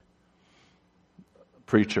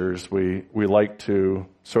preachers, we like to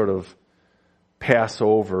sort of pass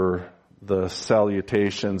over the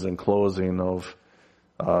salutations and closing of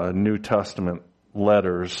New Testament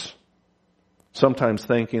letters, sometimes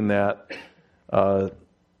thinking that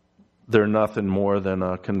they're nothing more than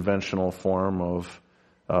a conventional form of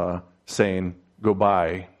saying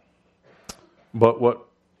goodbye. But what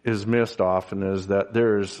is missed often is that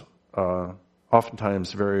there's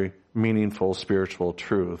oftentimes very meaningful spiritual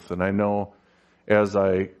truth. And I know as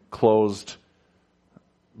I closed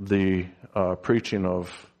the preaching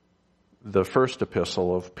of the first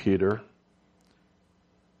epistle of Peter,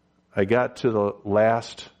 I got to the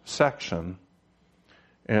last section,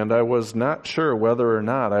 and I was not sure whether or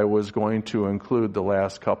not I was going to include the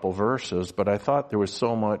last couple verses, but I thought there was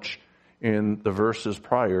so much in the verses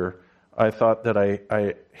prior, I thought that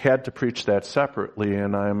I had to preach that separately,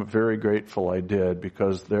 and I'm very grateful I did,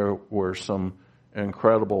 because there were some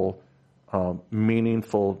incredible,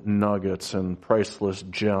 meaningful nuggets and priceless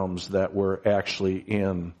gems that were actually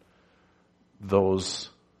in those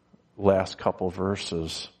last couple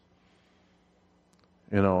verses.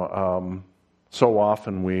 So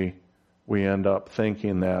often we end up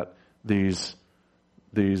thinking that these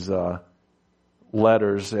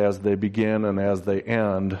letters, as they begin and as they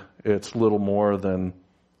end, it's little more than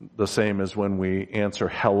the same as when we answer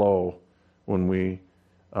hello, when we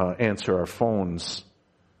answer our phones.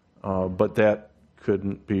 But that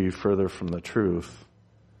couldn't be further from the truth.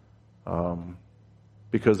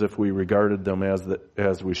 Because if we regarded them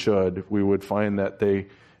as we should, we would find that they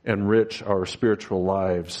enrich our spiritual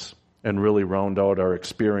lives and really round out our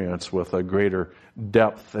experience with a greater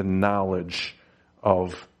depth and knowledge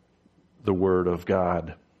of the Word of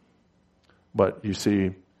God. But you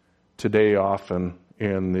see, today often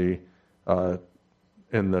in the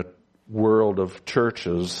world of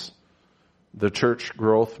churches, the church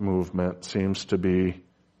growth movement seems to be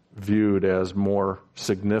viewed as more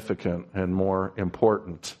significant and more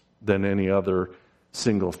important than any other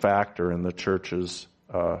single factor in the church's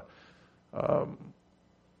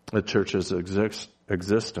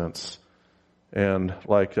existence. And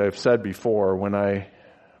like I've said before, when I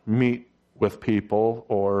meet with people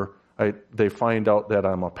or they find out that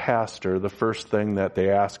I'm a pastor, the first thing that they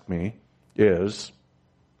ask me is,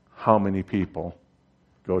 how many people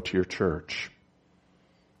go to your church?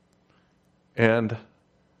 And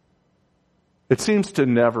it seems to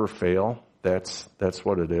never fail. That's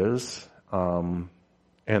what it is. And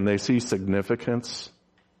they see significance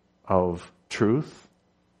of truth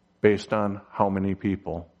based on how many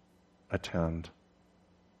people attend.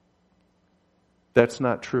 That's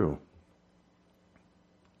not true.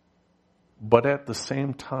 But at the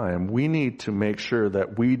same time, we need to make sure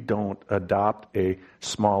that we don't adopt a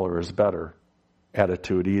smaller is better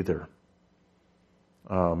attitude either.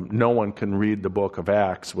 No one can read the book of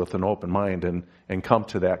Acts with an open mind and come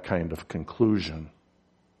to that kind of conclusion.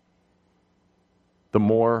 The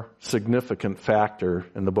more significant factor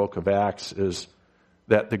in the book of Acts is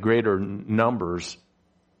that the greater numbers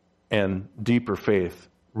and deeper faith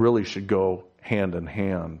really should go hand in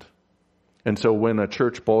hand. And so when a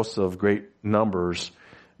church boasts of great numbers,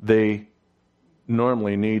 they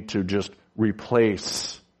normally need to just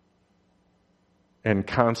replace and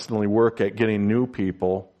constantly work at getting new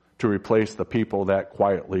people to replace the people that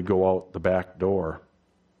quietly go out the back door.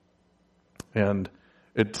 And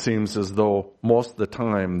it seems as though most of the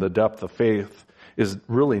time the depth of faith is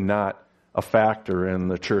really not a factor in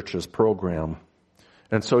the church's program.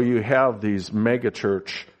 And so you have these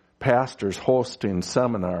megachurch pastors hosting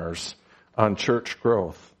seminars on church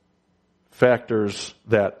growth, factors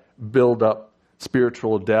that build up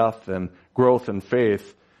spiritual depth and growth in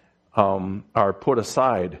faith are put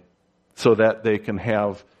aside so that they can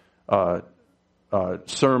have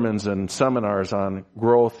sermons and seminars on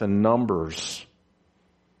growth and numbers.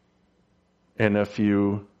 And if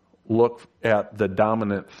you look at the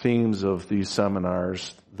dominant themes of these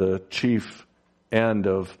seminars, the chief end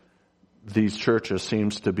of these churches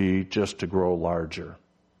seems to be just to grow larger.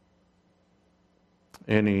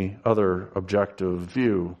 Any other objective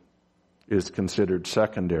view is considered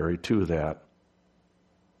secondary to that.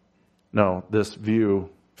 Now, this view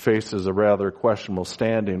faces a rather questionable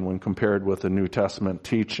standing when compared with the New Testament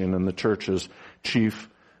teaching and the church's chief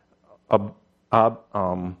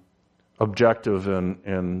objective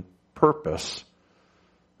and purpose.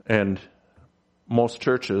 And most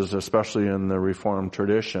churches, especially in the Reformed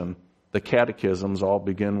tradition, the catechisms all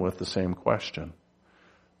begin with the same question.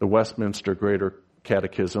 The Westminster Greater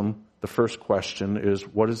Catechism, the first question is,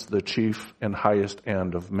 what is the chief and highest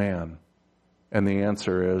end of man? And the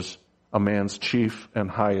answer is, a man's chief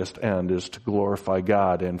and highest end is to glorify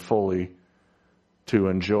God and fully to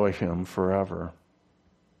enjoy Him forever.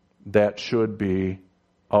 That should be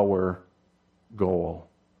our goal.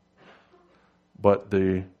 But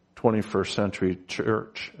the 21st century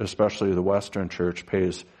church, especially the Western church,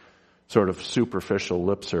 pays sort of superficial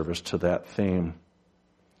lip service to that theme.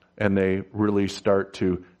 And they really start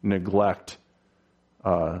to neglect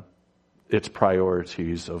its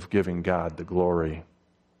priorities of giving God the glory.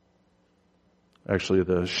 Actually,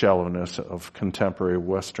 the shallowness of contemporary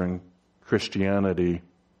Western Christianity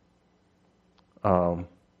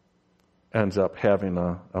ends up having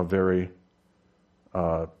a very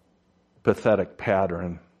pathetic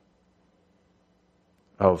pattern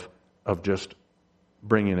of just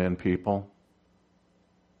bringing in people,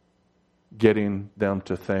 getting them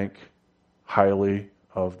to think highly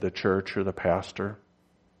of the church or the pastor.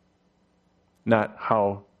 Not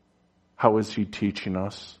how is he teaching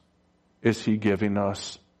us? Is he giving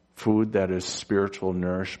us food that is spiritual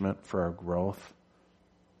nourishment for our growth?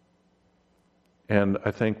 And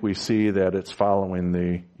I think we see that it's following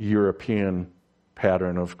the European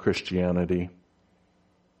pattern of Christianity.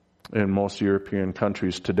 In most European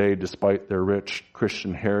countries today, despite their rich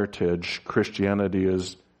Christian heritage, Christianity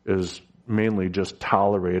is mainly just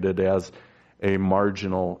tolerated as a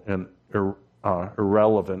marginal and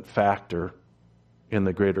irrelevant factor in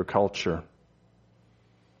the greater culture.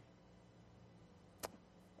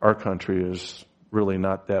 Our country is really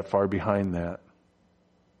not that far behind that.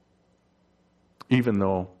 Even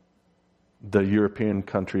though the European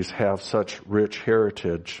countries have such rich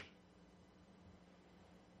heritage,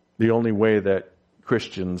 the only way that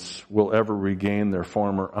Christians will ever regain their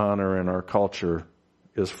former honor in our culture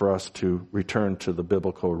is for us to return to the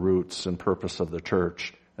biblical roots and purpose of the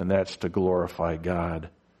church, and that's to glorify God.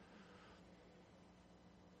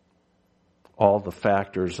 All the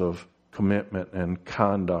factors of commitment and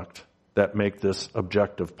conduct that make this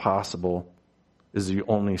objective possible is the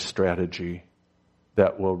only strategy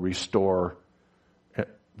that will restore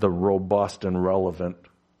the robust and relevant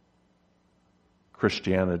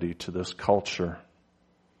Christianity to this culture.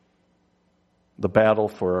 The battle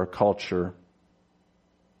for our culture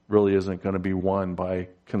really isn't going to be won by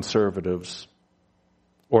conservatives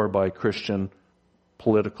or by Christian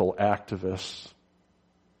political activists,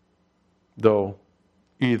 though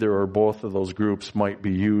either or both of those groups might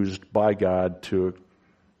be used by God to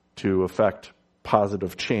effect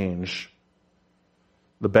positive change.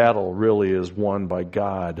 The battle really is won by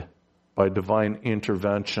God, by divine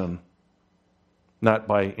intervention, not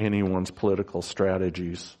by anyone's political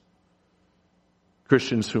strategies.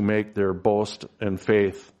 Christians who make their boast in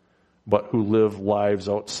faith, but who live lives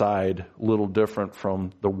outside, little different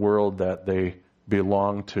from the world that they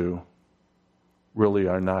belong to, really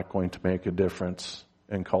are not going to make a difference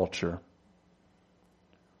in culture.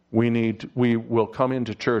 We will come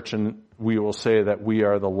into church and we will say that we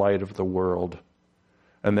are the light of the world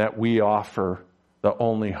and that we offer the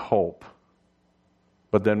only hope.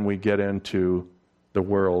 But then we get into the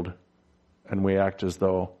world and we act as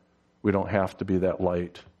though we don't have to be that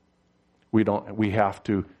light. We have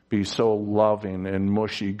to be so loving and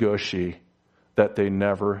mushy-gushy that they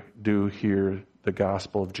never do hear the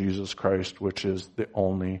gospel of Jesus Christ, which is the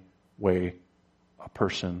only way a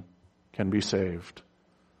person can be saved.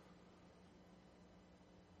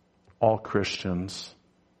 All Christians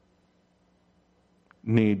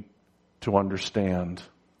need to understand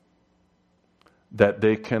that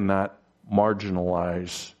they cannot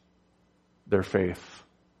marginalize their faith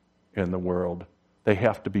in the world. They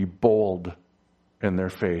have to be bold in their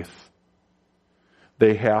faith.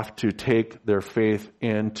 They have to take their faith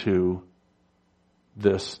into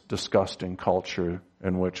this disgusting culture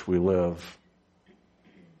in which we live.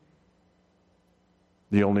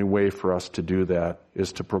 The only way for us to do that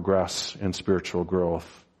is to progress in spiritual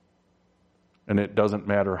growth. And it doesn't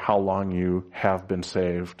matter how long you have been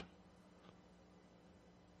saved.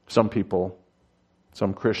 Some people,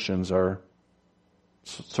 some Christians are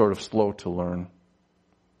sort of slow to learn.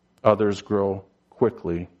 Others grow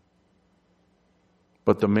quickly.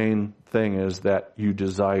 But the main thing is that you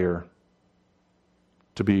desire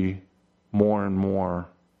to be more and more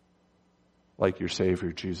like your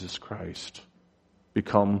Savior, Jesus Christ.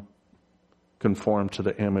 Become conformed to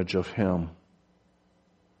the image of Him.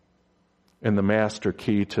 And the master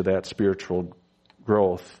key to that spiritual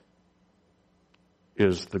growth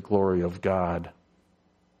is the glory of God.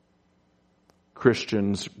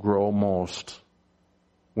 Christians grow most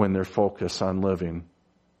when their focus on living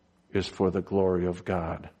is for the glory of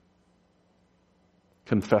God.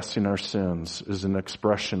 Confessing our sins is an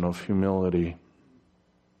expression of humility.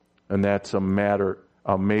 And that's a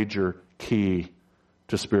major key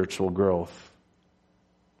to spiritual growth.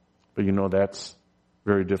 But that's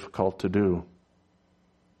very difficult to do.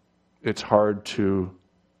 It's hard to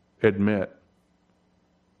admit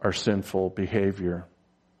our sinful behavior.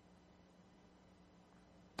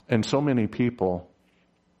 And so many people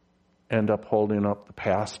end up holding up the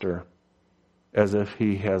pastor as if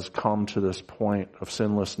he has come to this point of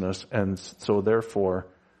sinlessness, and so therefore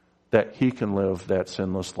that he can live that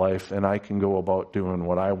sinless life and I can go about doing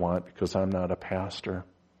what I want because I'm not a pastor.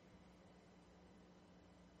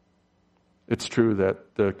 It's true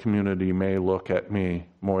that the community may look at me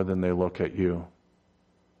more than they look at you.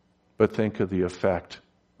 But think of the effect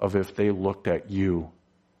of if they looked at you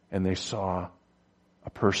and they saw a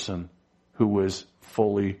person who was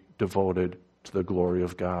fully devoted to the glory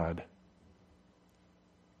of God.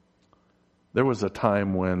 There was a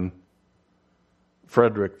time when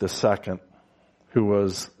Frederick II, who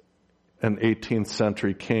was an 18th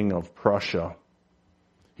century king of Prussia,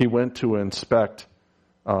 he went to inspect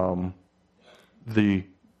the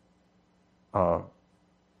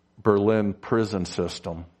Berlin prison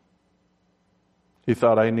system. He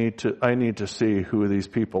thought, I need to see who these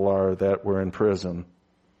people are that were in prison.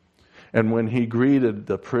 And when he greeted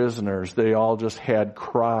the prisoners, they all just had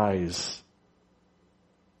cries.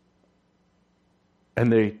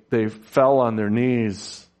 And they fell on their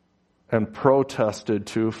knees and protested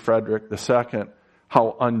to Frederick II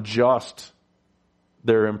how unjust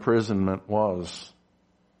their imprisonment was.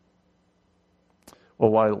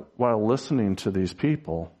 Well, while listening to these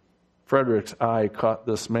people, Frederick's eye caught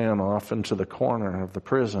this man off into the corner of the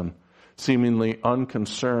prison, seemingly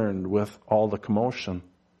unconcerned with all the commotion.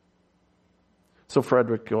 So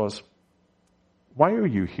Frederick goes, "Why are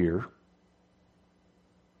you here?"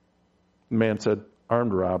 The man said,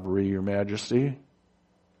 "Armed robbery, Your Majesty."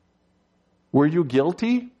 "Were you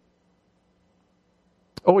guilty?"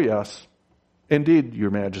 "Oh, yes. Indeed, Your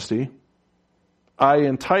Majesty. I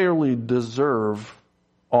entirely deserve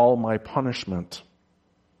all my punishment."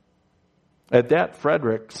 At that,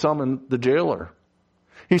 Frederick summoned the jailer.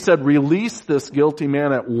 He said, "Release this guilty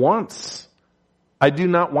man at once. I do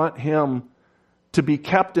not want him to be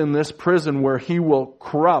kept in this prison where he will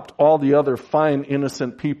corrupt all the other fine,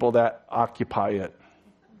 innocent people that occupy it."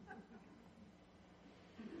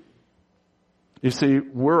 You see,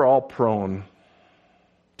 we're all prone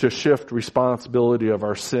to shift responsibility of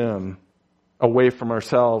our sin away from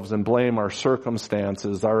ourselves and blame our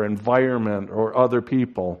circumstances, our environment, or other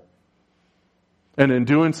people. And in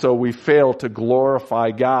doing so, we fail to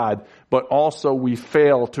glorify God, but also we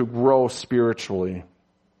fail to grow spiritually.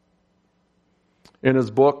 In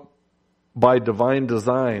his book, By Divine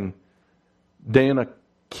Design, Dana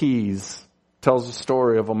Keyes tells the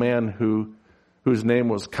story of a man whose name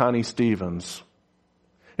was Connie Stevens.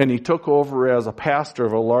 And he took over as a pastor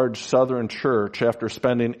of a large southern church after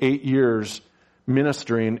spending 8 years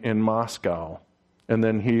ministering in Moscow. And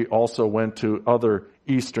then he also went to other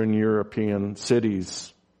Eastern European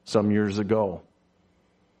cities some years ago.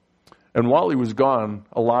 And while he was gone,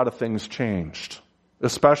 a lot of things changed,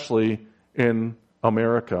 especially in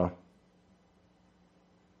America.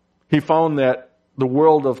 He found that the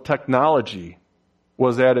world of technology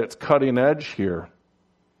was at its cutting edge here.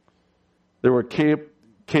 There were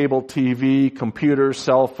cable TV, computers,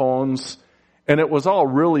 cell phones, and it was all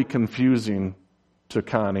really confusing to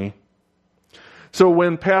Connie. So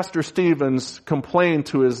when Pastor Stevens complained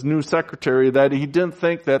to his new secretary that he didn't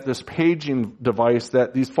think that this paging device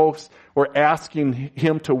that these folks were asking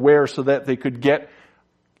him to wear so that they could get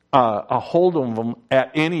a hold of him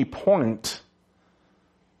at any point,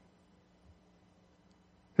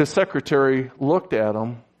 his secretary looked at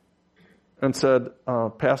him and said,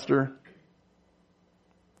 "Pastor,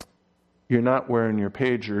 you're not wearing your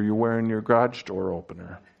pager, you're wearing your garage door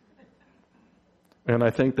opener." And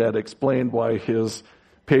I think that explained why his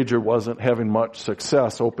pager wasn't having much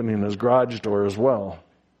success opening his garage door as well.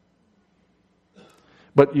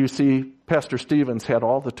 But you see, Pastor Stevens had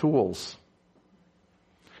all the tools.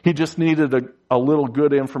 He just needed a little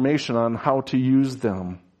good information on how to use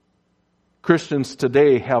them. Christians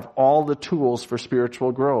today have all the tools for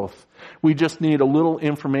spiritual growth. We just need a little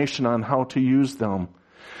information on how to use them.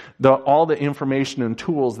 All the information and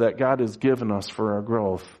tools that God has given us for our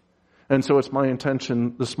growth. And so it's my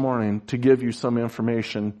intention this morning to give you some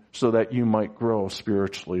information so that you might grow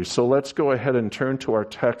spiritually. So let's go ahead and turn to our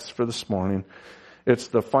text for this morning. It's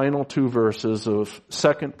the final 2 verses of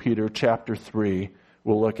 2 Peter chapter 3.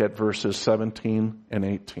 We'll look at verses 17 and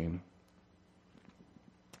 18.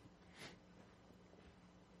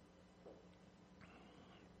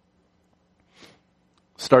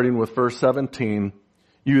 Starting with verse 17,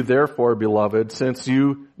 "You therefore, beloved, since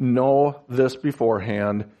you know this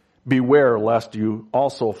beforehand, Beware lest you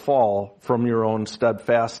also fall from your own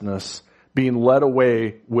steadfastness, being led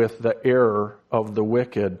away with the error of the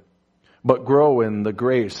wicked, but grow in the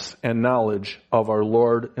grace and knowledge of our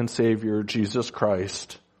Lord and Savior Jesus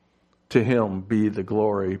Christ. To him be the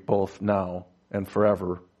glory both now and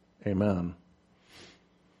forever. Amen.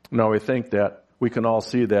 Now we think that we can all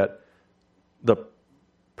see that the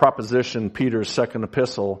proposition Peter's second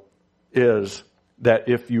epistle is that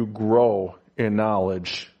if you grow in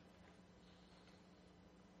knowledge,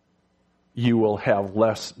 you will have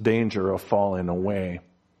less danger of falling away.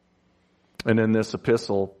 And in this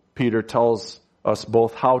epistle, Peter tells us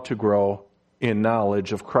both how to grow in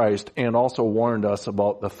knowledge of Christ and also warned us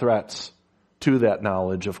about the threats to that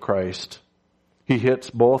knowledge of Christ. He hits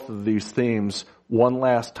both of these themes one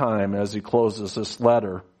last time as he closes this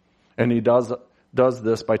letter. And he does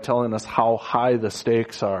this by telling us how high the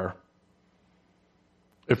stakes are.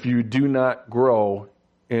 If you do not grow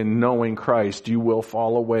in knowing Christ, you will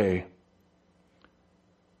fall away.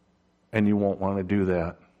 And you won't want to do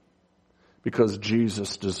that. Because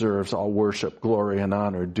Jesus deserves all worship, glory, and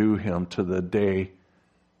honor due him to the day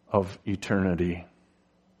of eternity.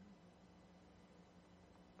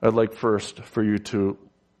 I'd like first for you to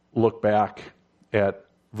look back at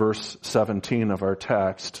verse 17 of our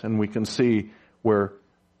text, and we can see where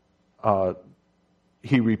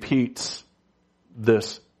he repeats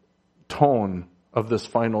this tone of this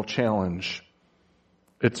final challenge.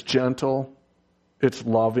 It's gentle, it's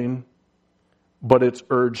loving, but it's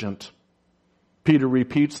urgent. Peter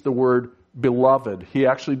repeats the word beloved. He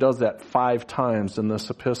actually does that 5 times in this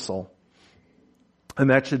epistle. And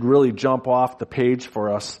that should really jump off the page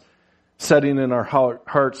for us, setting in our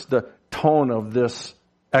hearts the tone of this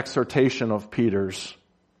exhortation of Peter's.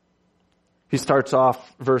 He starts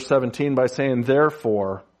off verse 17 by saying,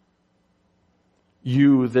 therefore,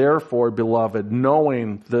 you therefore, beloved,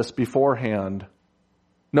 knowing this beforehand.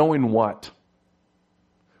 Knowing what?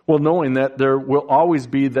 Well, knowing that there will always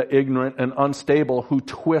be the ignorant and unstable who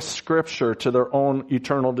twist Scripture to their own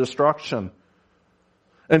eternal destruction.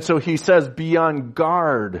 And so he says, be on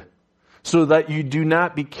guard so that you do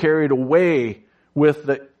not be carried away with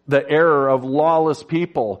the error of lawless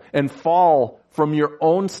people and fall from your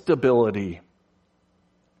own stability.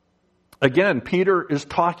 Again, Peter is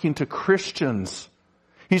talking to Christians.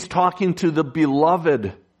 He's talking to the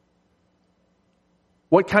beloved.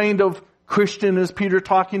 What kind of Christian is Peter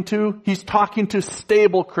talking to? He's talking to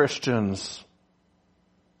stable Christians.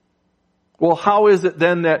 Well, how is it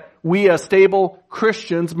then that we as stable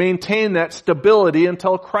Christians maintain that stability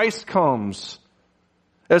until Christ comes?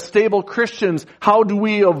 As stable Christians, how do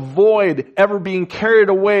we avoid ever being carried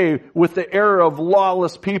away with the error of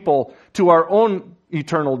lawless people to our own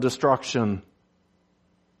eternal destruction?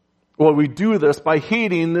 Well, we do this by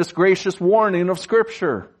heeding this gracious warning of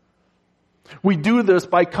Scripture. We do this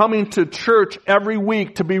by coming to church every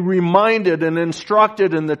week to be reminded and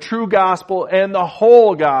instructed in the true gospel and the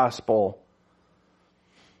whole gospel.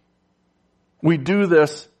 We do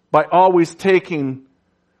this by always taking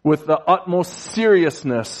with the utmost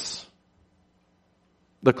seriousness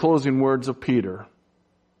the closing words of Peter.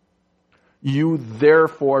 You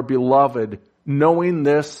therefore, beloved, knowing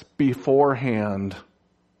this beforehand.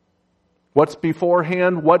 What's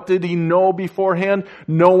beforehand? What did he know beforehand?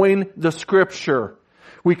 Knowing the Scripture.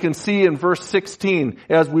 We can see in verse 16,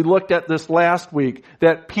 as we looked at this last week,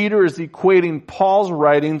 that Peter is equating Paul's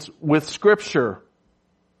writings with Scripture.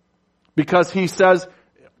 Because he says,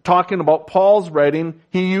 talking about Paul's writing,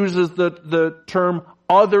 he uses the term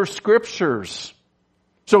other Scriptures.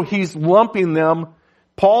 So he's lumping them,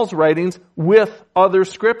 Paul's writings, with other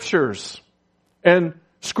Scriptures. And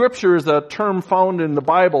Scripture is a term found in the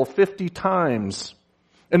Bible 50 times.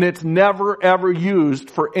 And it's never ever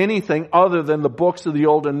used for anything other than the books of the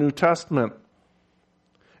Old and New Testament.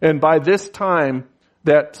 And by this time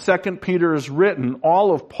that 2 Peter is written,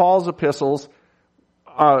 all of Paul's epistles,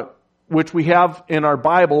 which we have in our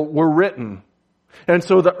Bible, were written. And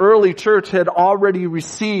so the early church had already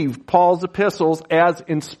received Paul's epistles as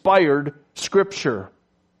inspired Scripture.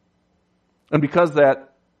 And because that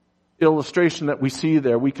illustration that we see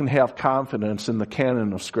there, we can have confidence in the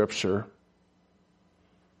canon of Scripture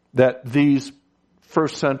that these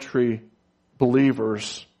first century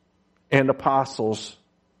believers and apostles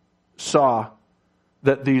saw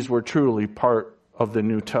that these were truly part of the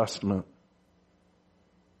New Testament.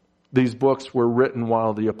 These books were written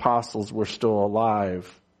while the apostles were still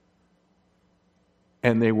alive,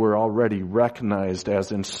 and they were already recognized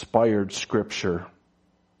as inspired Scripture.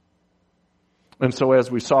 And so as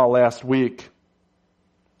we saw last week,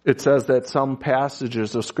 it says that some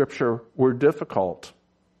passages of Scripture were difficult.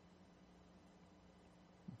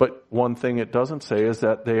 But one thing it doesn't say is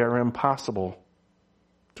that they are impossible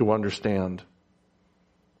to understand.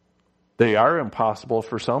 They are impossible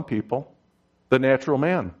for some people, the natural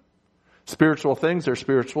man. Spiritual things are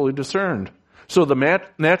spiritually discerned. So the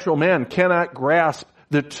natural man cannot grasp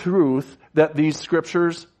the truth that these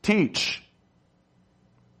scriptures teach.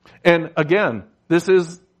 And again, this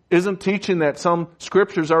isn't teaching that some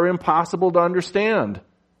scriptures are impossible to understand.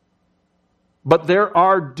 But there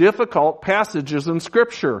are difficult passages in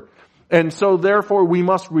Scripture. And so therefore we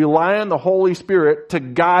must rely on the Holy Spirit to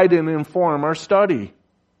guide and inform our study.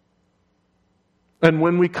 And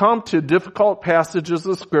when we come to difficult passages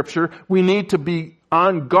of Scripture, we need to be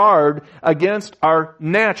on guard against our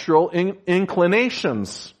natural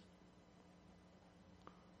inclinations.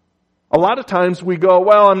 A lot of times we go,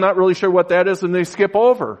 well, I'm not really sure what that is, and they skip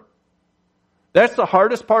over. That's the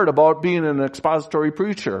hardest part about being an expository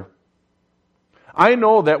preacher. I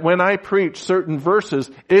know that when I preach certain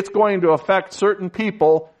verses, it's going to affect certain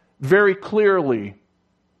people very clearly.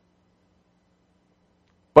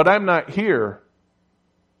 But I'm not here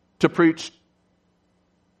to preach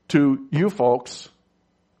to you folks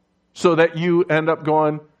so that you end up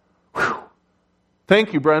going, whew,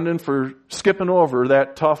 thank you, Brendan, for skipping over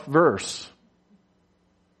that tough verse.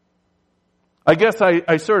 I guess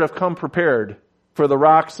I sort of come prepared for the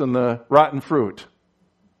rocks and the rotten fruit.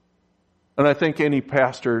 And I think any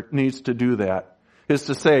pastor needs to do that, is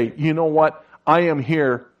to say, you know what? I am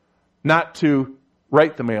here not to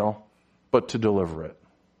write the mail, but to deliver it.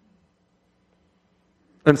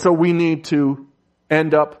 And so we need to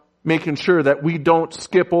end up making sure that we don't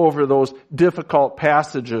skip over those difficult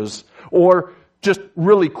passages or just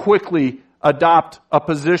really quickly adopt a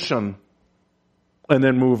position and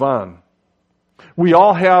then move on. We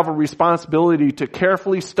all have a responsibility to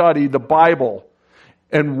carefully study the Bible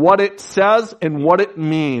and what it says and what it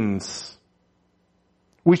means.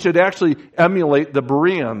 We should actually emulate the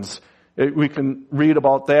Bereans. We can read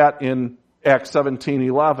about that in Acts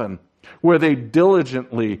 17:11, where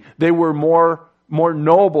they were more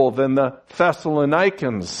noble than the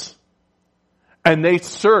Thessalonians. And they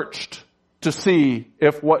searched to see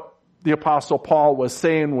if what the Apostle Paul was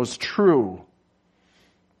saying was true.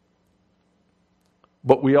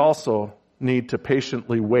 But we also need to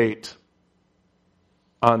patiently wait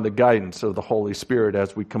on the guidance of the Holy Spirit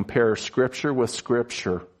as we compare Scripture with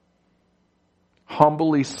Scripture,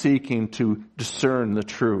 humbly seeking to discern the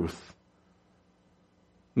truth.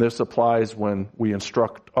 This applies when we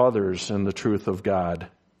instruct others in the truth of God.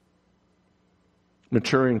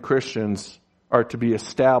 Maturing Christians are to be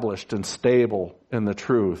established and stable in the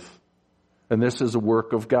truth, and this is a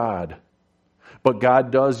work of God. But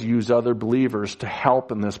God does use other believers to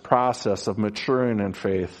help in this process of maturing in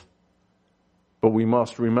faith. But we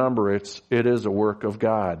must remember it is a work of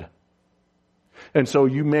God. And so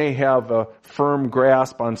you may have a firm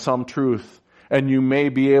grasp on some truth, and you may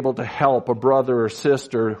be able to help a brother or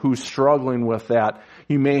sister who's struggling with that.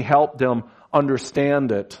 You may help them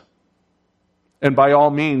understand it. And by all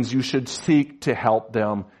means, you should seek to help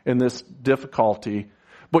them in this difficulty.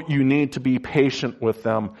 But you need to be patient with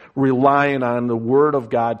them, relying on the Word of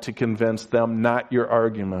God to convince them, not your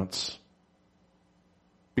arguments.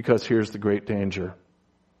 Because here's the great danger.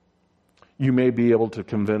 You may be able to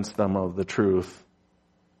convince them of the truth.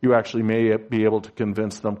 You actually may be able to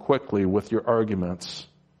convince them quickly with your arguments.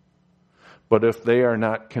 But if they are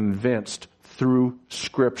not convinced through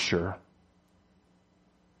Scripture,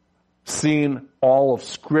 seeing all of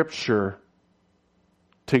Scripture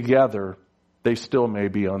together, they still may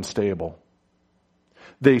be unstable.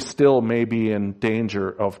 They still may be in danger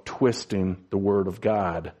of twisting the Word of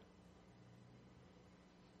God.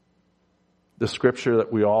 The Scripture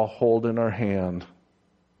that we all hold in our hand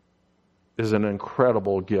is an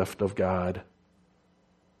incredible gift of God.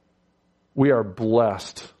 We are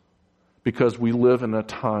blessed because we live in a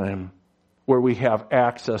time where we have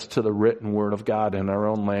access to the written Word of God in our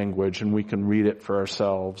own language, and we can read it for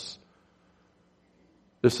ourselves.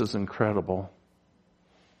 This is incredible.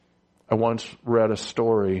 I once read a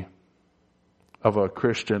story of a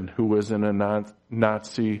Christian who was in a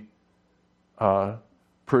Nazi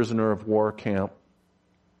prisoner of war camp.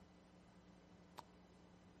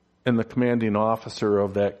 And the commanding officer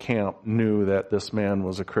of that camp knew that this man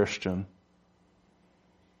was a Christian.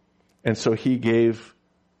 And so he gave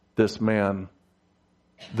this man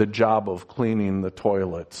the job of cleaning the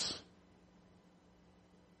toilets.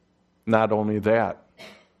 Not only that,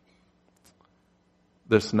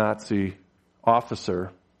 this Nazi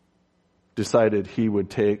officer decided he would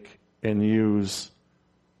take and use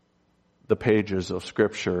the pages of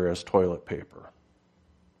Scripture as toilet paper.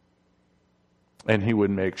 And he would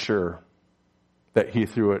make sure that he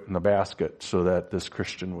threw it in the basket so that this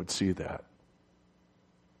Christian would see that.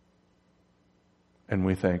 And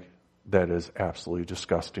we think that is absolutely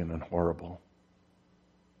disgusting and horrible.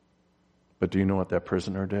 But do you know what that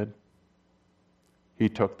prisoner did? He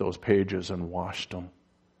took those pages and washed them.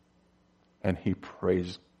 And he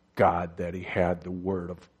praised God that he had the Word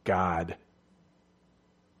of God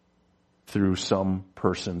through some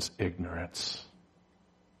person's ignorance.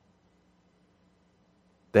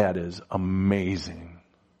 That is amazing.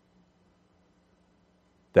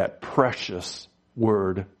 That precious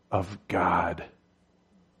Word of God.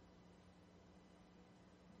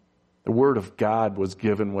 The Word of God was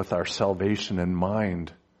given with our salvation in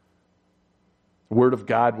mind. The Word of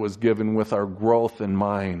God was given with our growth in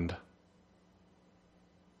mind.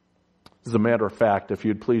 As a matter of fact, if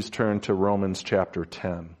you'd please turn to Romans chapter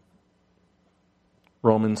 10.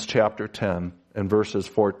 Romans chapter 10 and verses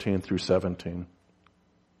 14 through 17.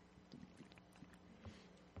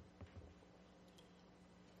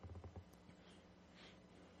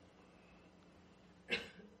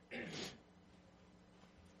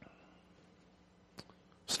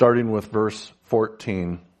 Starting with verse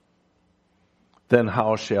 14. Then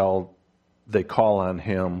how shall they call on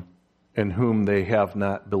him in whom they have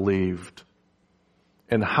not believed?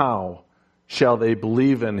 And how shall they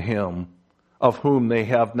believe in him of whom they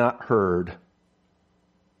have not heard?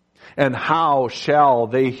 And how shall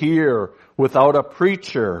they hear without a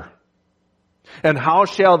preacher? And how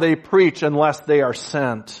shall they preach unless they are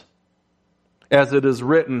sent? As it is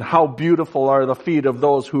written, how beautiful are the feet of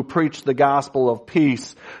those who preach the gospel of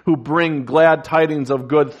peace, who bring glad tidings of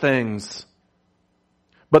good things.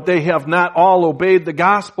 But they have not all obeyed the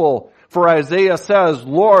gospel. For Isaiah says,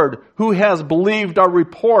 Lord, who has believed our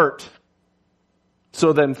report?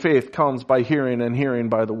 So then faith comes by hearing, and hearing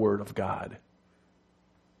by the word of God.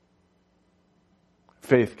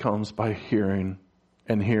 Faith comes by hearing,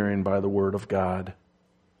 and hearing by the word of God.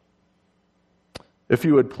 If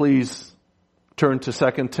you would please turn to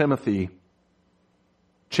 2 Timothy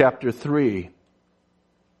chapter 3.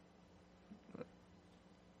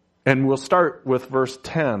 And we'll start with verse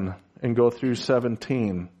 10 and go through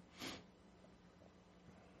 17.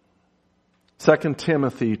 2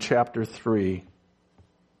 Timothy chapter 3.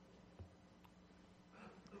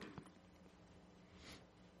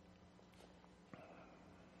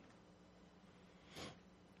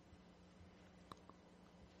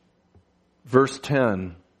 Verse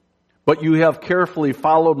 10. But you have carefully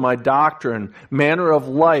followed my doctrine, manner of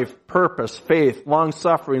life, purpose, faith,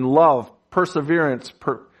 long-suffering, love, perseverance,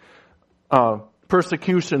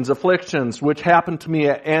 persecutions, afflictions, which happened to me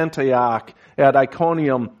at Antioch, at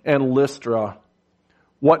Iconium, and Lystra.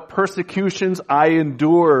 What persecutions I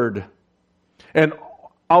endured. And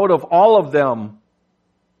out of all of them,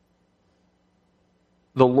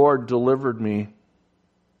 the Lord delivered me.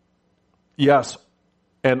 Yes,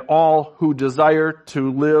 and all who desire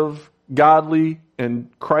to live godly in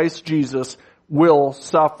Christ Jesus will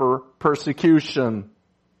suffer persecution.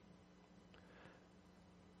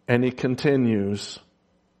 And he continues,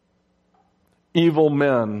 evil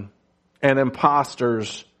men and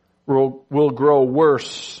impostors will grow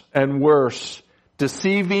worse and worse,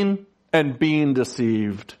 deceiving and being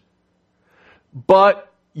deceived.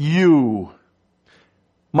 But you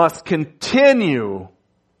must continue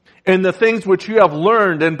in the things which you have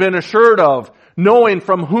learned and been assured of, knowing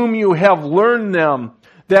from whom you have learned them,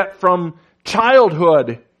 that from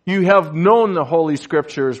childhood you have known the Holy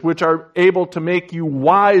Scriptures, which are able to make you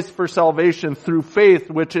wise for salvation through faith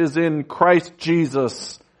which is in Christ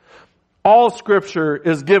Jesus. All Scripture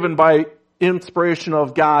is given by inspiration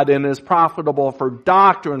of God and is profitable for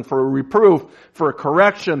doctrine, for reproof, for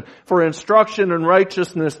correction, for instruction in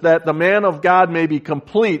righteousness, that the man of God may be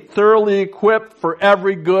complete, thoroughly equipped for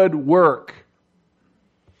every good work.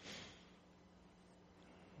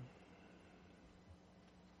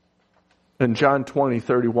 And John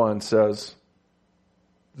 20:31 says,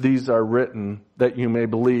 these are written that you may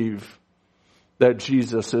believe that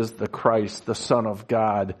Jesus is the Christ, the Son of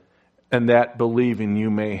God, and that believing you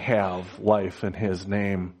may have life in His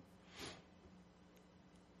name.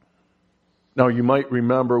 Now you might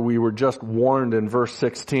remember we were just warned in verse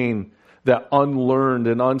 16 that unlearned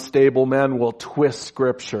and unstable men will twist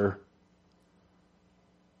Scripture.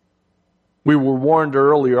 We were warned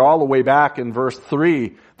earlier, all the way back in verse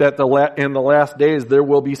 3, that in the last days there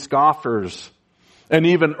will be scoffers. And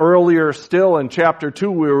even earlier still in chapter 2,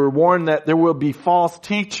 we were warned that there will be false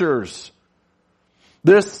teachers.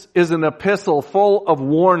 This is an epistle full of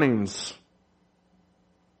warnings.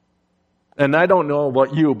 And I don't know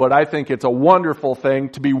about you, but I think it's a wonderful thing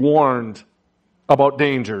to be warned about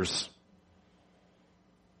dangers.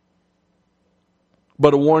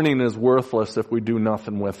 But a warning is worthless if we do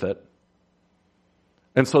nothing with it.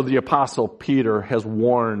 And so the Apostle Peter has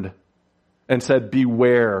warned and said,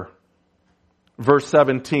 beware. Verse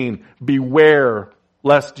 17, beware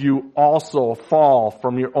lest you also fall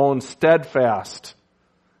from your own steadfastness,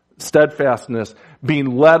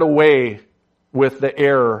 being led away with the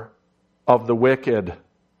error of the wicked.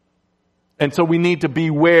 And so we need to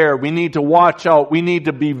beware. We need to watch out. We need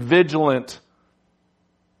to be vigilant.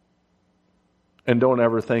 And don't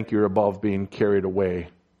ever think you're above being carried away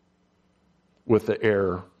with the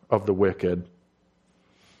error of the wicked.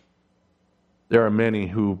 There are many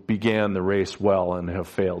who began the race well and have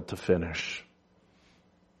failed to finish.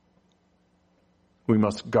 We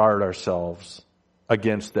must guard ourselves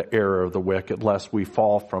against the error of the wicked, lest we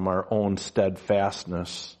fall from our own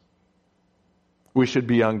steadfastness. We should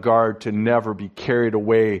be on guard to never be carried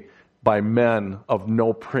away by men of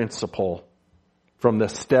no principle from the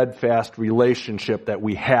steadfast relationship that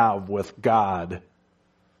we have with God.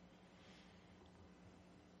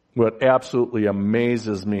 What absolutely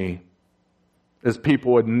amazes me is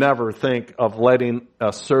people would never think of letting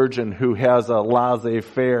a surgeon who has a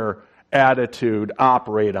laissez-faire attitude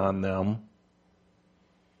operate on them.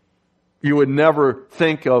 You would never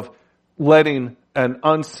think of letting an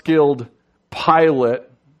unskilled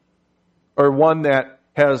pilot or one that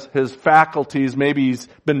has his faculties, maybe he's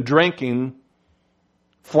been drinking,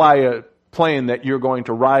 fly a plane that you're going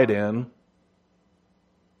to ride in.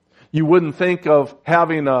 You wouldn't think of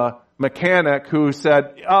having a mechanic who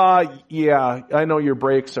said, yeah, I know your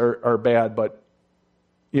brakes are bad, but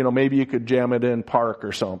maybe you could jam it in park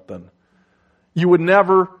or something. You would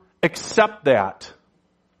never accept that.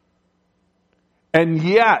 And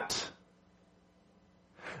yet,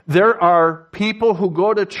 there are people who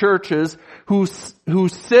go to churches who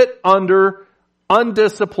sit under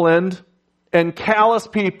undisciplined and callous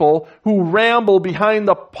people who ramble behind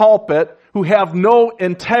the pulpit, who have no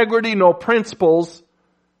integrity, no principles,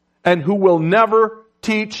 and who will never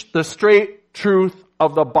teach the straight truth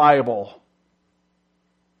of the Bible.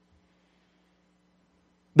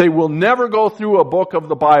 They will never go through a book of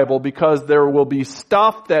the Bible because there will be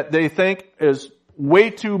stuff that they think is way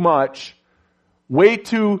too much, way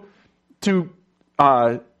too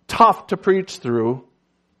tough to preach through.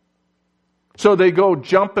 So they go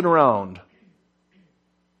jumping around.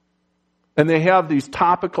 And they have these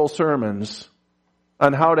topical sermons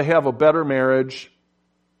on how to have a better marriage,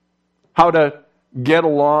 how to get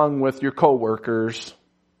along with your coworkers.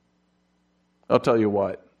 I'll tell you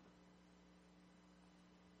what.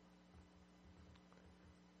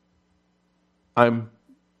 I'm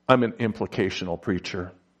an implicational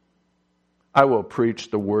preacher. I will preach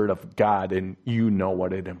the Word of God, and you know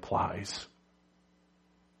what it implies.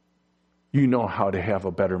 You know how to have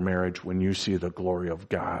a better marriage when you see the glory of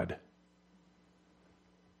God.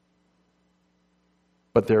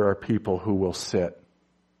 But there are people who will sit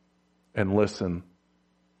and listen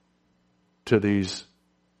to these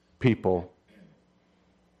people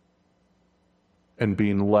and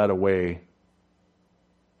being led away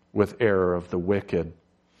with error of the wicked.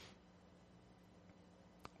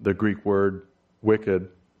 The Greek word wicked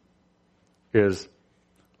is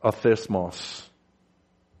athismos.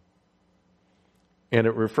 And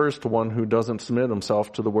it refers to one who doesn't submit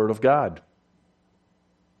himself to the Word of God.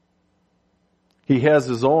 He has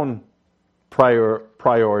his own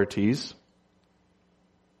priorities.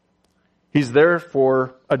 He's there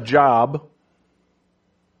for a job.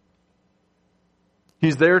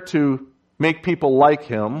 He's there to make people like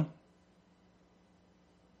him.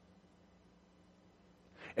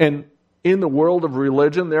 And in the world of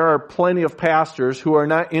religion, there are plenty of pastors who are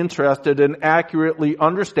not interested in accurately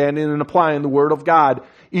understanding and applying the Word of God,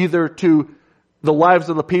 either to the lives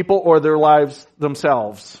of the people or their lives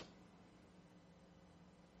themselves.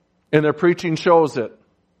 And their preaching shows it.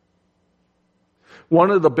 One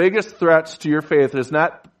of the biggest threats to your faith is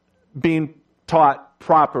not being taught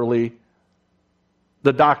properly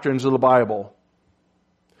the doctrines of the Bible.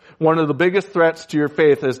 One of the biggest threats to your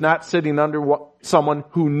faith is not sitting under someone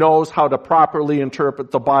who knows how to properly interpret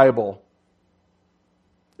the Bible.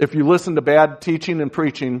 If you listen to bad teaching and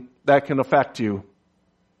preaching, that can affect you.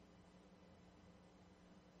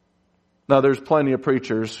 Now, there's plenty of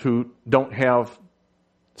preachers who don't have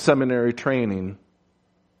seminary training.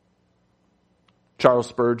 Charles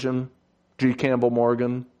Spurgeon, G. Campbell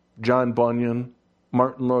Morgan, John Bunyan,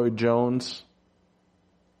 Martin Lloyd-Jones.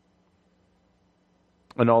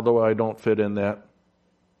 And although I don't fit in that,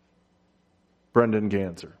 Brendan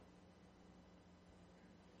Ganser.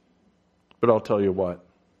 But I'll tell you what.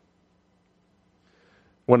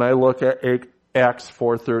 When I look at Acts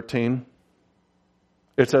 4:13,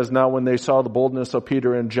 It says, now when they saw the boldness of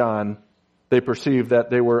Peter and John, they perceived that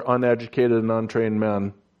they were uneducated and untrained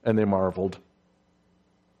men, and they marveled.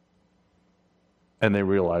 And they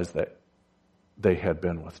realized that they had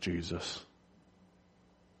been with Jesus.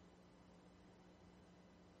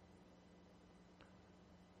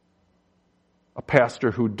 A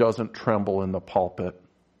pastor who doesn't tremble in the pulpit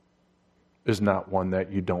is not one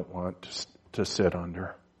that you don't want to sit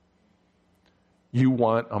under. You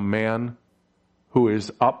want a man who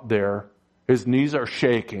is up there, his knees are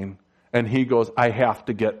shaking, and he goes, I have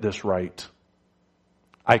to get this right.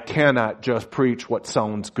 I cannot just preach what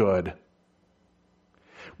sounds good.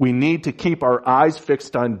 We need to keep our eyes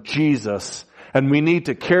fixed on Jesus, and we need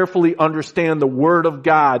to carefully understand the Word of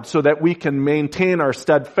God so that we can maintain our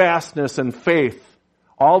steadfastness and faith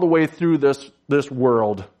all the way through this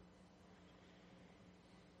world.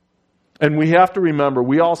 And we have to remember,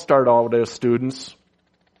 we all start out as students.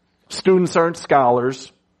 Students aren't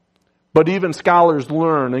scholars, but even scholars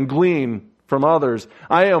learn and glean from others.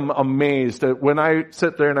 I am amazed that when I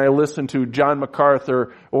sit there and I listen to John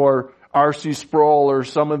MacArthur or R.C. Sproul or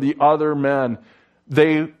some of the other men,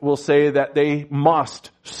 they will say that they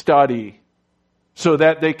must study so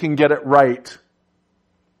that they can get it right.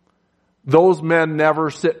 Those men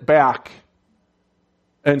never sit back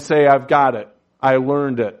and say, I've got it. I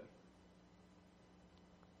learned it.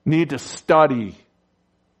 Need to study.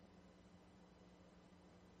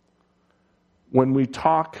 When we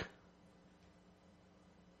talk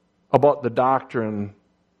about the doctrine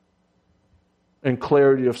and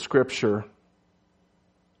clarity of Scripture,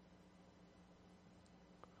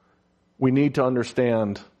 we need to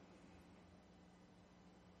understand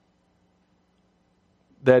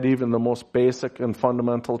that even the most basic and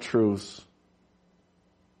fundamental truths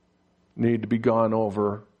need to be gone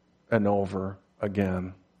over and over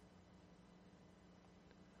again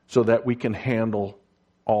so that we can handle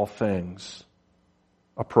all things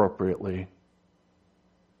appropriately.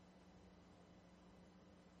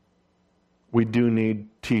 We do need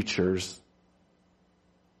teachers,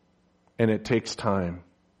 and it takes time.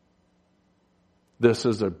 This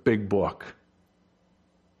is a big book,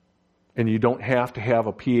 and you don't have to have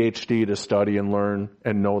a PhD to study and learn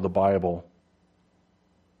and know the Bible,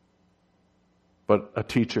 but a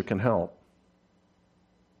teacher can help.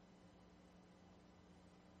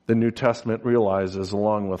 The New Testament realizes,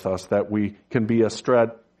 along with us, that we can be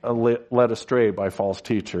led astray by false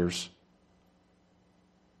teachers.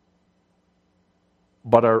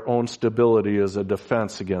 But our own stability is a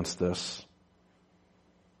defense against this.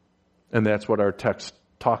 And that's what our text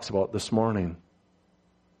talks about this morning.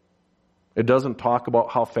 It doesn't talk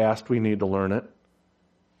about how fast we need to learn it.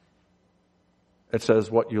 It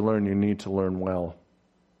says what you learn, you need to learn well.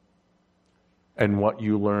 And what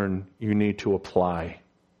you learn, you need to apply.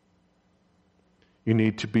 You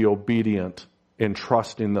need to be obedient in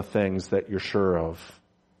trusting the things that you're sure of.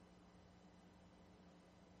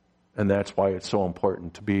 And that's why it's so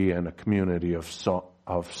important to be in a community of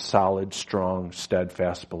solid, strong,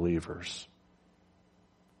 steadfast believers.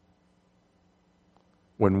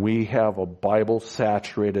 When we have a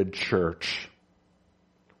Bible-saturated church,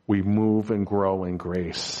 we move and grow in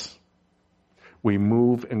grace. We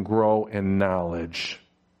move and grow in knowledge.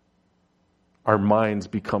 Our minds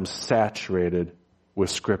become saturated with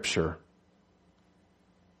Scripture.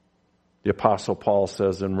 The Apostle Paul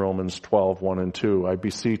says in Romans 12:1-2, I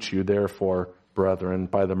beseech you, therefore, brethren,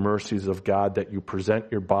 by the mercies of God, that you present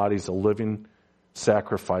your bodies a living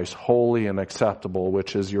sacrifice, holy and acceptable,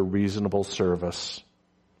 which is your reasonable service.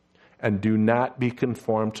 And do not be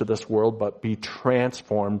conformed to this world, but be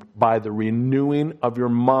transformed by the renewing of your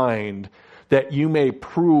mind, that you may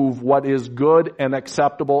prove what is good and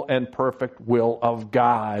acceptable and perfect will of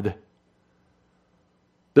God.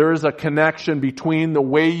 There is a connection between the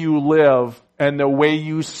way you live and the way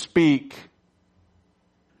you speak.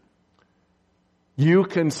 You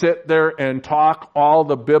can sit there and talk all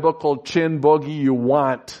the biblical chin boogie you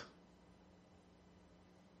want.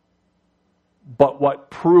 But what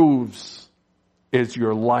proves is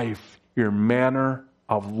your life, your manner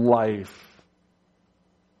of life.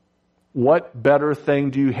 What better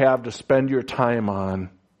thing do you have to spend your time on?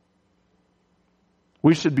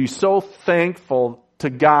 We should be so thankful to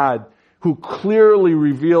God, who clearly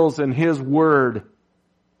reveals in His Word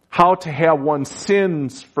how to have one's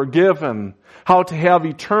sins forgiven, how to have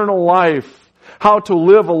eternal life, how to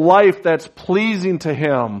live a life that's pleasing to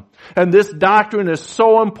Him. And this doctrine is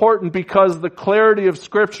so important because the clarity of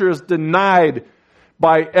Scripture is denied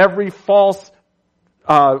by every false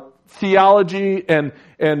theology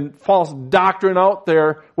and false doctrine out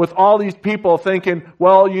there with all these people thinking,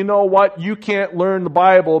 well, you know what? You can't learn the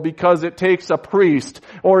Bible because it takes a priest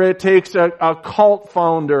or it takes a cult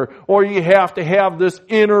founder or you have to have this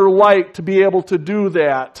inner light to be able to do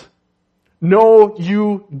that. No,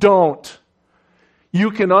 you don't.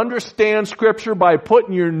 You can understand Scripture by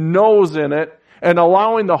putting your nose in it and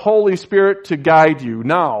allowing the Holy Spirit to guide you.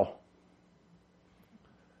 Now,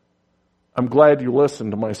 I'm glad you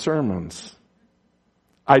listen to my sermons.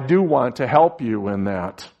 I do want to help you in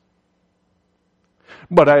that.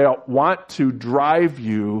 But I want to drive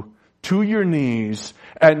you to your knees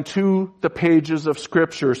and to the pages of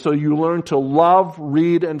Scripture so you learn to love,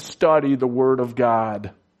 read, and study the Word of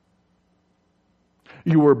God.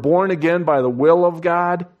 You were born again by the will of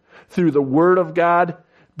God, through the Word of God,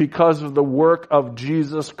 because of the work of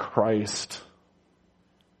Jesus Christ.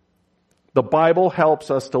 The Bible helps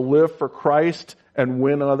us to live for Christ and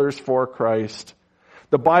win others for Christ.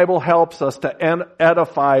 The Bible helps us to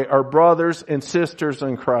edify our brothers and sisters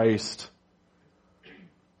in Christ.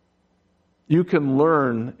 You can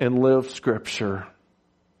learn and live Scripture.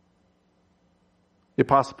 The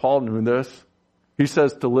Apostle Paul knew this. He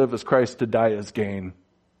says to live as Christ, to die as gain.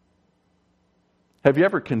 Have you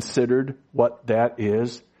ever considered what that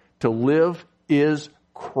is? To live is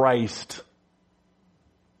Christ,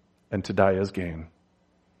 and to die is gain.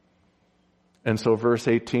 And so verse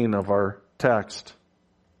 18 of our text,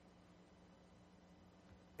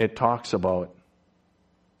 it talks about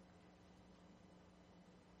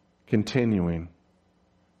continuing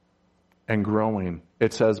and growing.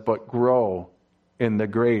 It says, but grow in the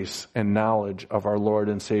grace and knowledge of our Lord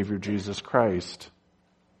and Savior Jesus Christ.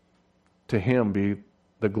 To Him be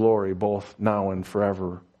the glory both now and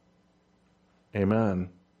forever. Amen.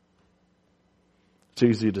 It's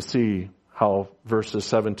easy to see how verses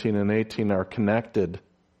 17 and 18 are connected.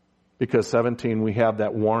 Because 17, we have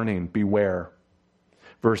that warning, beware.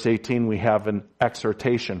 Verse 18, we have an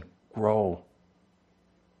exhortation, grow.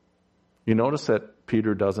 You notice that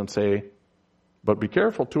Peter doesn't say, but be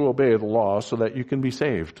careful to obey the law so that you can be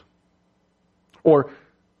saved. Or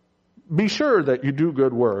be sure that you do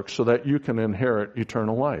good works so that you can inherit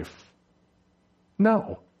eternal life.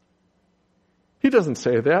 No. He doesn't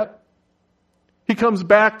say that. He comes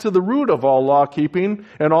back to the root of all law keeping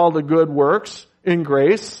and all the good works in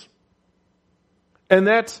grace. And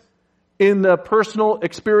that's in the personal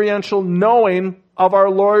experiential knowing of our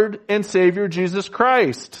Lord and Savior Jesus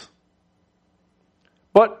Christ.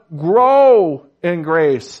 But grow in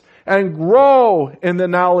grace and grow in the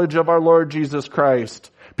knowledge of our Lord Jesus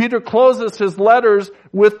Christ. Peter closes his letters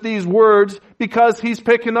with these words because he's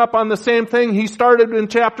picking up on the same thing he started in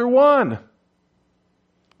chapter 1.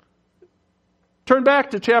 Turn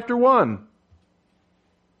back to chapter 1,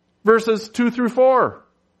 verses 2 through 4.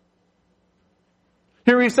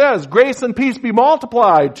 Here he says, grace and peace be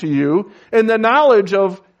multiplied to you in the knowledge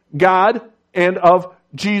of God and of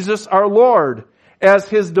Jesus our Lord, as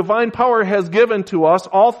His divine power has given to us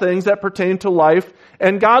all things that pertain to life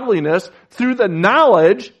and godliness through the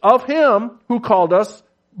knowledge of Him who called us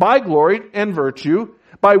by glory and virtue,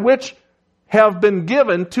 by which have been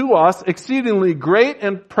given to us exceedingly great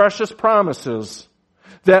and precious promises,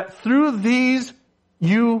 that through these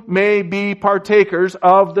you may be partakers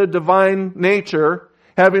of the divine nature,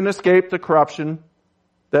 having escaped the corruption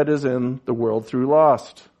that is in the world through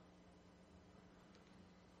lust.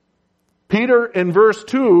 Peter in verse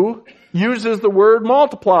 2 uses the word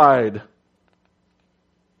multiplied.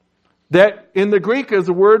 That in the Greek is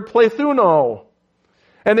the word plethuno.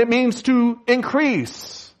 And it means to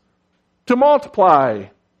increase, to multiply.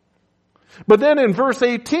 But then in verse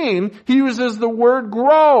 18, he uses the word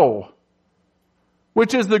grow,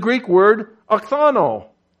 which is the Greek word akthano,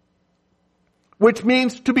 which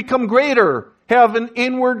means to become greater, have an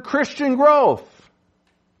inward Christian growth.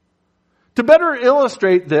 To better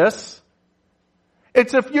illustrate this,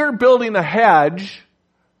 it's if you're building a hedge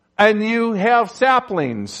and you have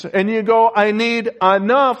saplings and you go, I need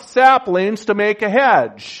enough saplings to make a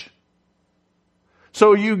hedge.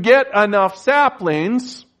 So you get enough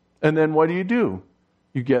saplings, and then what do?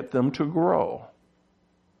 You get them to grow.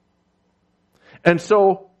 And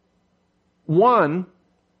so one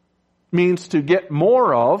means to get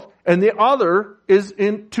more of, and the other is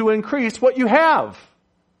to increase what you have,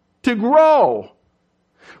 to grow.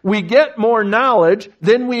 We get more knowledge,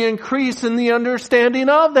 then we increase in the understanding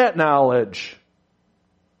of that knowledge.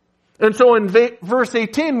 And so in verse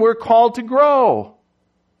 18, we're called to grow.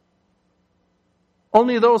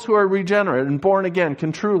 Only those who are regenerate and born again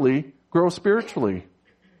can truly grow spiritually.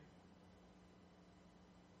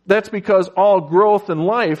 That's because all growth in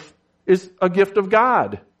life is a gift of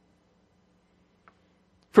God.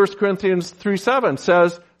 1 Corinthians 3:7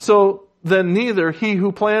 says, so then neither he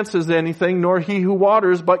who plants is anything, nor he who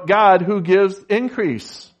waters, but God who gives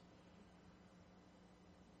increase.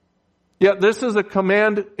 Yet this is a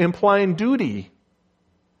command implying duty.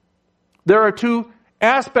 There are two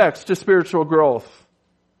aspects to spiritual growth.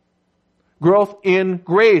 Growth in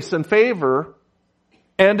grace and favor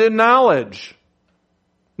and in knowledge.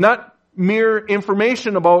 Not mere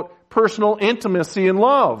information about personal intimacy and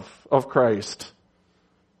love of Christ.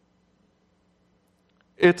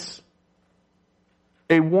 It's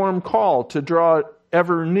a warm call to draw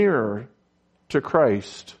ever nearer to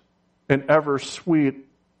Christ, an ever sweet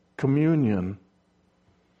communion.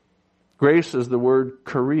 Grace is the word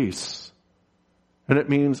charis, and it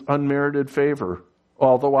means unmerited favor.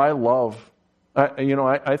 Although I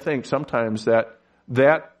think sometimes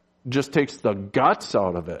that just takes the guts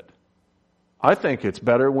out of it. I think it's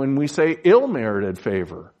better when we say ill-merited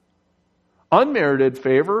favor. Unmerited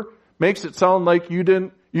favor makes it sound like you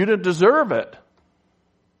didn't deserve it,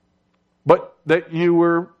 but that you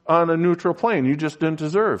were on a neutral plane. You just didn't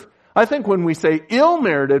deserve. I think when we say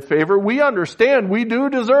ill-merited favor, we understand we do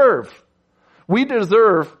deserve. We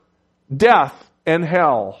deserve death and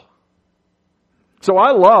hell. So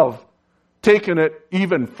I love taking it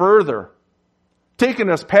even further, taking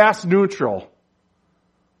us past neutral,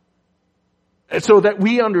 so that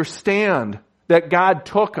we understand that God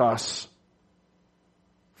took us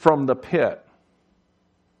from the pit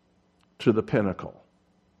to the pinnacle.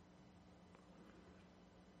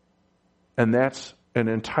 And that's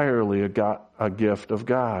entirely a gift of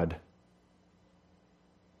God.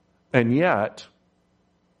 And yet,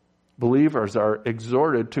 believers are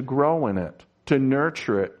exhorted to grow in it, to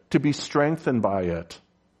nurture it, to be strengthened by it.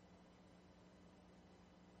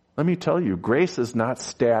 Let me tell you, grace is not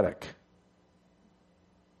static.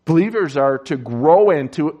 Believers are to grow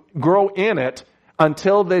in it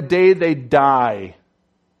until the day they die.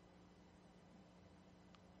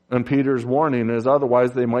 And Peter's warning is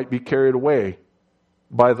otherwise they might be carried away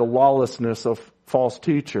by the lawlessness of false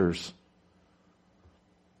teachers.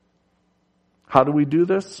 How do we do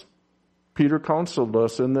this? Peter counseled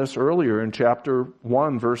us in this earlier in chapter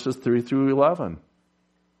 1, verses 3 through 11.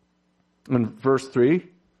 In verse 3,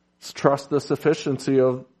 trust the sufficiency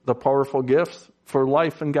of the powerful gifts for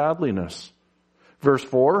life and godliness. Verse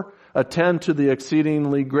 4, attend to the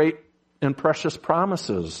exceedingly great and precious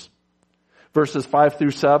promises. Verses 5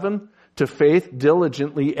 through 7, to faith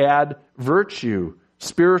diligently add virtue,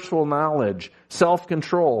 spiritual knowledge,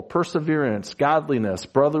 self-control, perseverance, godliness,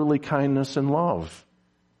 brotherly kindness, and love.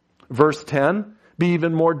 Verse 10, be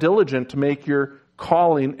even more diligent to make your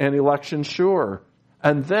calling and election sure.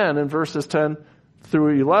 And then in verses 10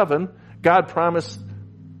 through 11, God promises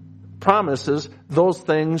those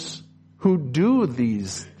things who do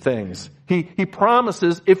these things. He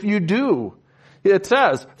promises if you do. It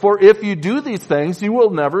says, for if you do these things, you will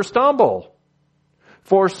never stumble.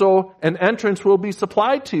 For so an entrance will be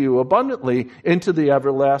supplied to you abundantly into the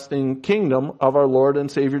everlasting kingdom of our Lord and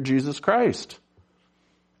Savior Jesus Christ.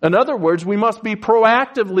 In other words, we must be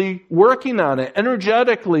proactively working on it,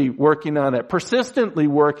 energetically working on it, persistently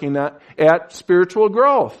working at spiritual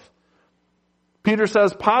growth. Peter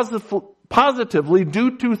says positively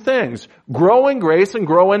do two things: grow in grace and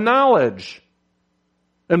grow in knowledge.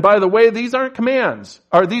 And by the way, these aren't commands.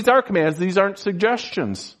 These are commands, these aren't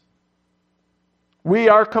suggestions. We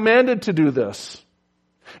are commanded to do this.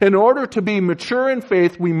 In order to be mature in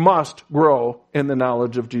faith, we must grow in the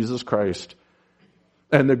knowledge of Jesus Christ.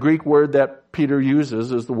 And the Greek word that Peter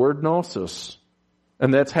uses is the word gnosis.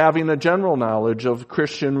 And that's having a general knowledge of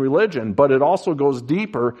Christian religion. But it also goes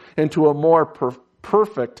deeper into a more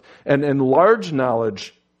perfect and enlarged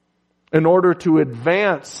knowledge in order to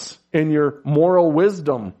advance in your moral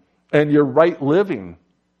wisdom and your right living.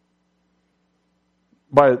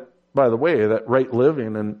 By the way, that right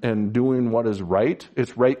living and doing what is right,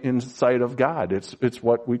 it's right inside of God. It's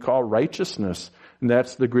what we call righteousness. And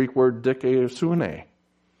that's the Greek word dikaiosune.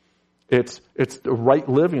 It's the right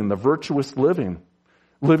living, the virtuous living.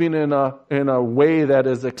 Living in a way that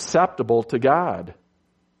is acceptable to God.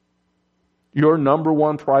 Your number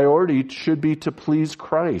one priority should be to please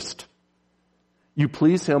Christ. You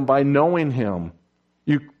please Him by knowing Him.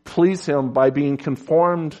 You please Him by being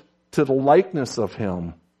conformed to the likeness of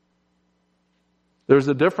Him. There's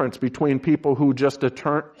a difference between people who just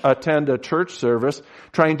attend a church service,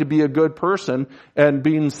 trying to be a good person, and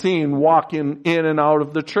being seen walking in and out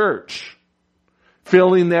of the church,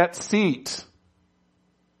 filling that seat.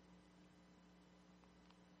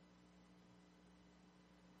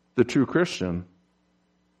 The true Christian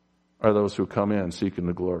are those who come in seeking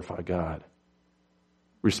to glorify God,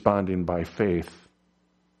 responding by faith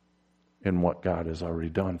in what God has already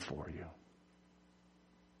done for you.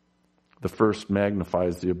 The first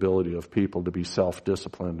magnifies the ability of people to be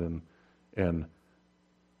self-disciplined and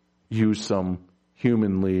use some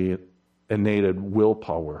humanly innate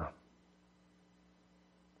willpower.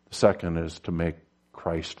 The second is to make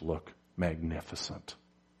Christ look magnificent.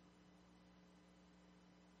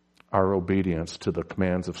 Our obedience to the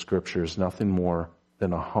commands of Scripture is nothing more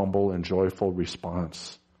than a humble and joyful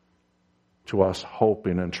response to us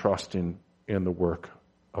hoping and trusting in the work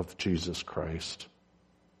of Jesus Christ.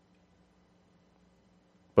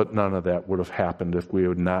 But none of that would have happened if we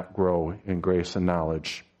would not grow in grace and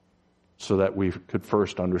knowledge, so that we could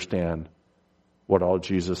first understand what all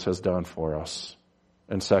Jesus has done for us,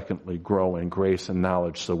 and secondly, grow in grace and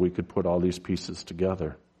knowledge so we could put all these pieces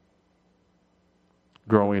together.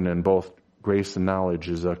 Growing in both grace and knowledge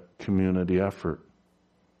is a community effort.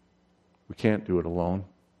 We can't do it alone.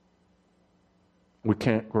 We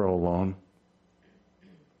can't grow alone.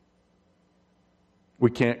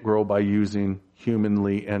 We can't grow by using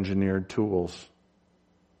humanly engineered tools.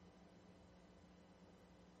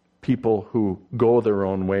 People who go their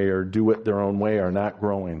own way or do it their own way are not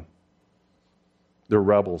growing. They're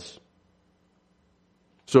rebels.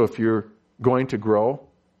 So if you're going to grow,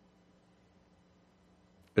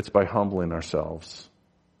 it's by humbling ourselves.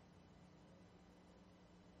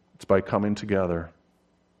 It's by coming together.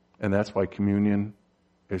 And that's why communion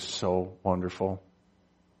is so wonderful.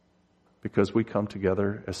 Because we come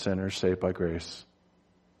together as sinners saved by grace,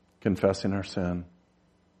 confessing our sin,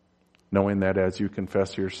 knowing that as you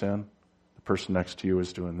confess your sin, the person next to you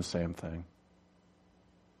is doing the same thing.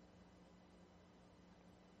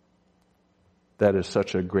 That is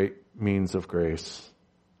such a great means of grace.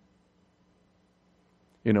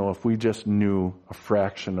 You know, if we just knew a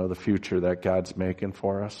fraction of the future that God's making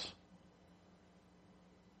for us,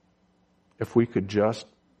 if we could just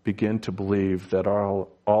begin to believe that all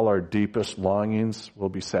our deepest longings will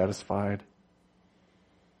be satisfied,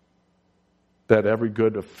 that every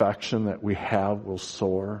good affection that we have will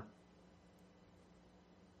soar,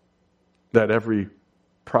 that every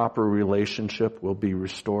proper relationship will be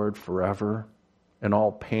restored forever, and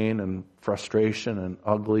all pain and frustration and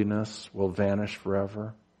ugliness will vanish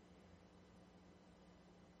forever.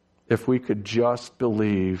 If we could just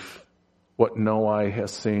believe what no eye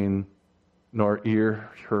has seen, nor ear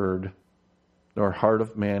heard, nor heart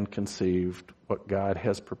of man conceived, what God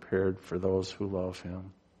has prepared for those who love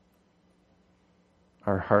Him,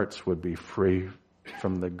 our hearts would be free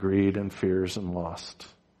from the greed and fears and lust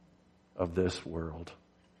of this world.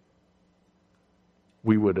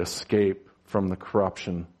 We would escape from the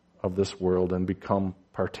corruption of this world and become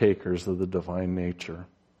partakers of the divine nature.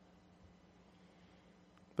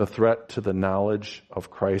 The threat to the knowledge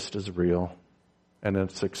of Christ is real, and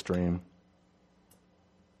it's extreme.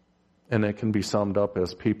 And it can be summed up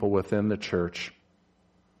as people within the church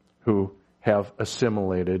who have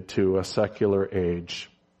assimilated to a secular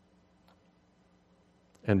age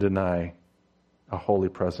and deny a holy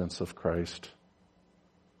presence of Christ,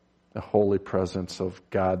 the holy presence of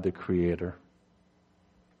God the Creator.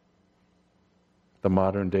 The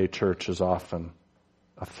modern day church is often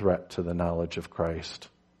a threat to the knowledge of Christ.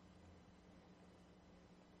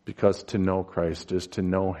 Because to know Christ is to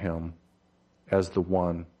know Him as the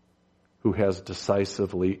one who has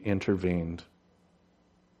decisively intervened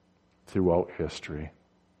throughout history.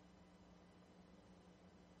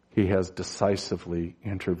 He has decisively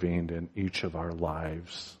intervened in each of our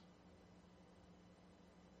lives.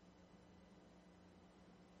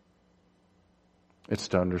 It's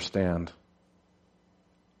to understand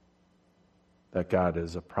that God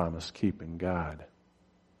is a promise-keeping God.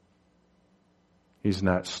 He's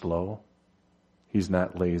not slow. He's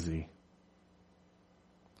not lazy.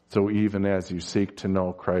 So even as you seek to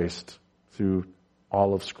know Christ through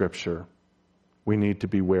all of Scripture, we need to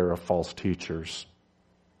beware of false teachers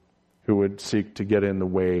who would seek to get in the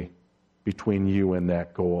way between you and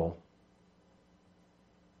that goal.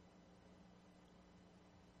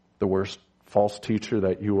 The worst false teacher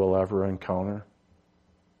that you will ever encounter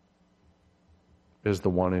is the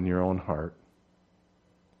one in your own heart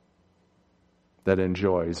that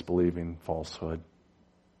enjoys believing falsehood.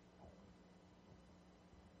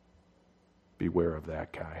 Beware of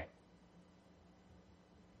that guy.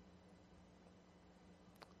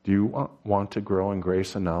 Do you want to grow in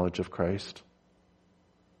grace and knowledge of Christ?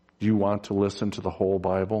 Do you want to listen to the whole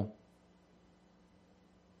Bible?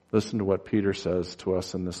 Listen to what Peter says to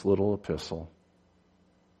us in this little epistle.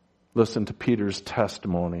 Listen to Peter's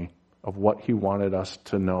testimony of what he wanted us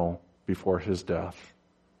to know before his death.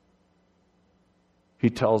 He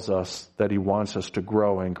tells us that he wants us to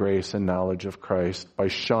grow in grace and knowledge of Christ by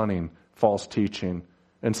shunning false teaching,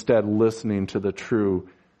 instead listening to the true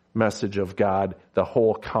message of God, the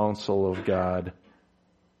whole counsel of God.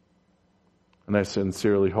 And I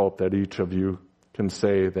sincerely hope that each of you can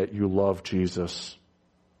say that you love Jesus.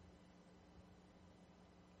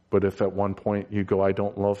 But if at one point you go, I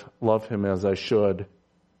don't love him as I should,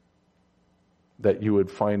 that you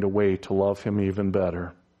would find a way to love him even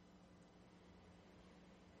better.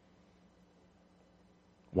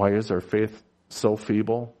 Why is our faith so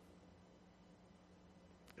feeble?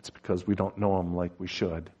 It's because we don't know him like we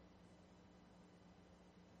should.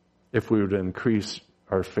 If we would increase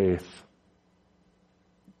our faith,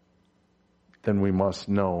 then we must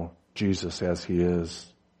know Jesus as he is.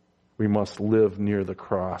 We must live near the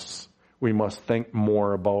cross. We must think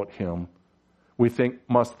more about him. We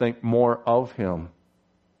must think more of him.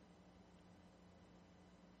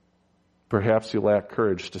 Perhaps you lack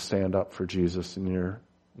courage to stand up for Jesus in your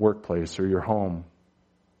workplace or your home.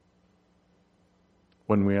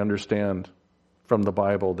 When we understand from the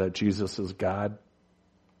Bible that Jesus is God,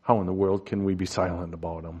 how in the world can we be silent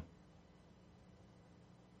about him?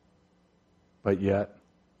 But yet,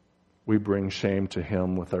 we bring shame to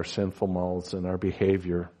him with our sinful mouths and our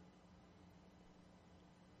behavior.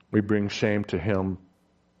 We bring shame to him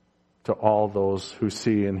to all those who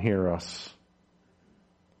see and hear us.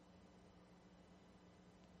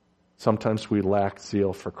 Sometimes we lack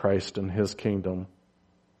zeal for Christ and his kingdom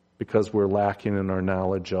because we're lacking in our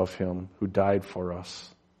knowledge of him who died for us.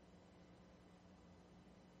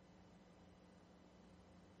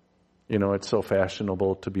 You know, it's so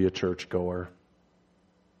fashionable to be a churchgoer.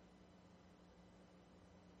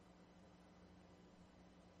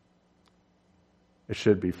 It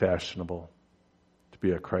should be fashionable to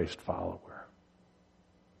be a Christ follower.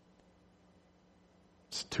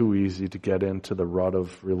 It's too easy to get into the rut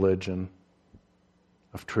of religion,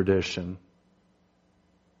 of tradition,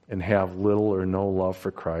 and have little or no love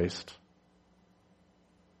for Christ.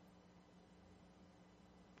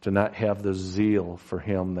 To not have the zeal for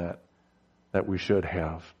him that we should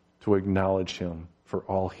have, to acknowledge him for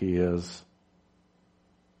all he is.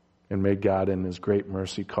 And may God in his great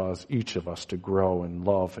mercy cause each of us to grow in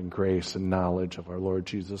love and grace and knowledge of our Lord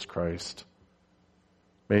Jesus Christ.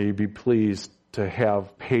 May he be pleased to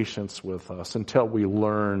have patience with us until we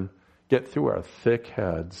learn, get through our thick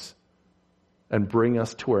heads, and bring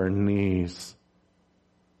us to our knees.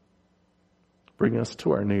 Bring us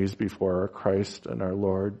to our knees before our Christ and our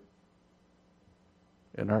Lord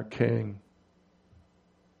and our King.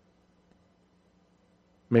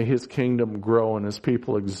 May his kingdom grow and his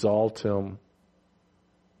people exalt him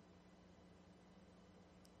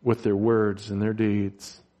with their words and their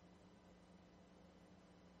deeds.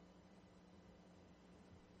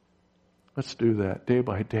 Let's do that day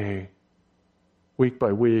by day, week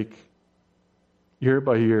by week, year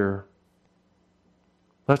by year.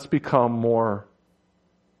 Let's become more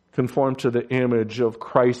conformed to the image of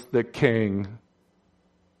Christ the King.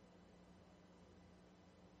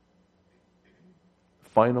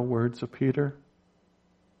 Final words of Peter.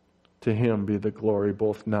 To him be the glory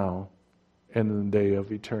both now and in the day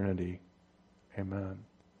of eternity. Amen.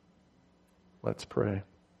 Let's pray.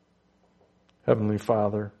 Heavenly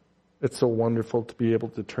Father, it's so wonderful to be able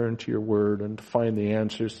to turn to your word and to find the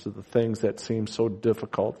answers to the things that seem so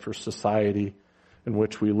difficult for society in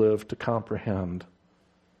which we live to comprehend.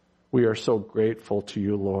 We are so grateful to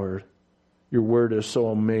you, Lord. Your word is so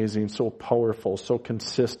amazing, so powerful, so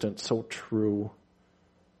consistent, so true.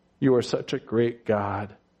 You are such a great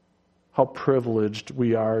God. How privileged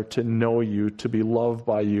we are to know you, to be loved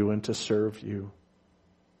by you, and to serve you.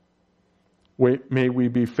 May we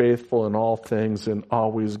be faithful in all things and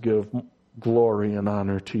always give glory and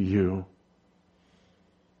honor to you.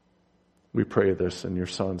 We pray this in your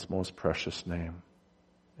Son's most precious name.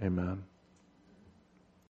 Amen.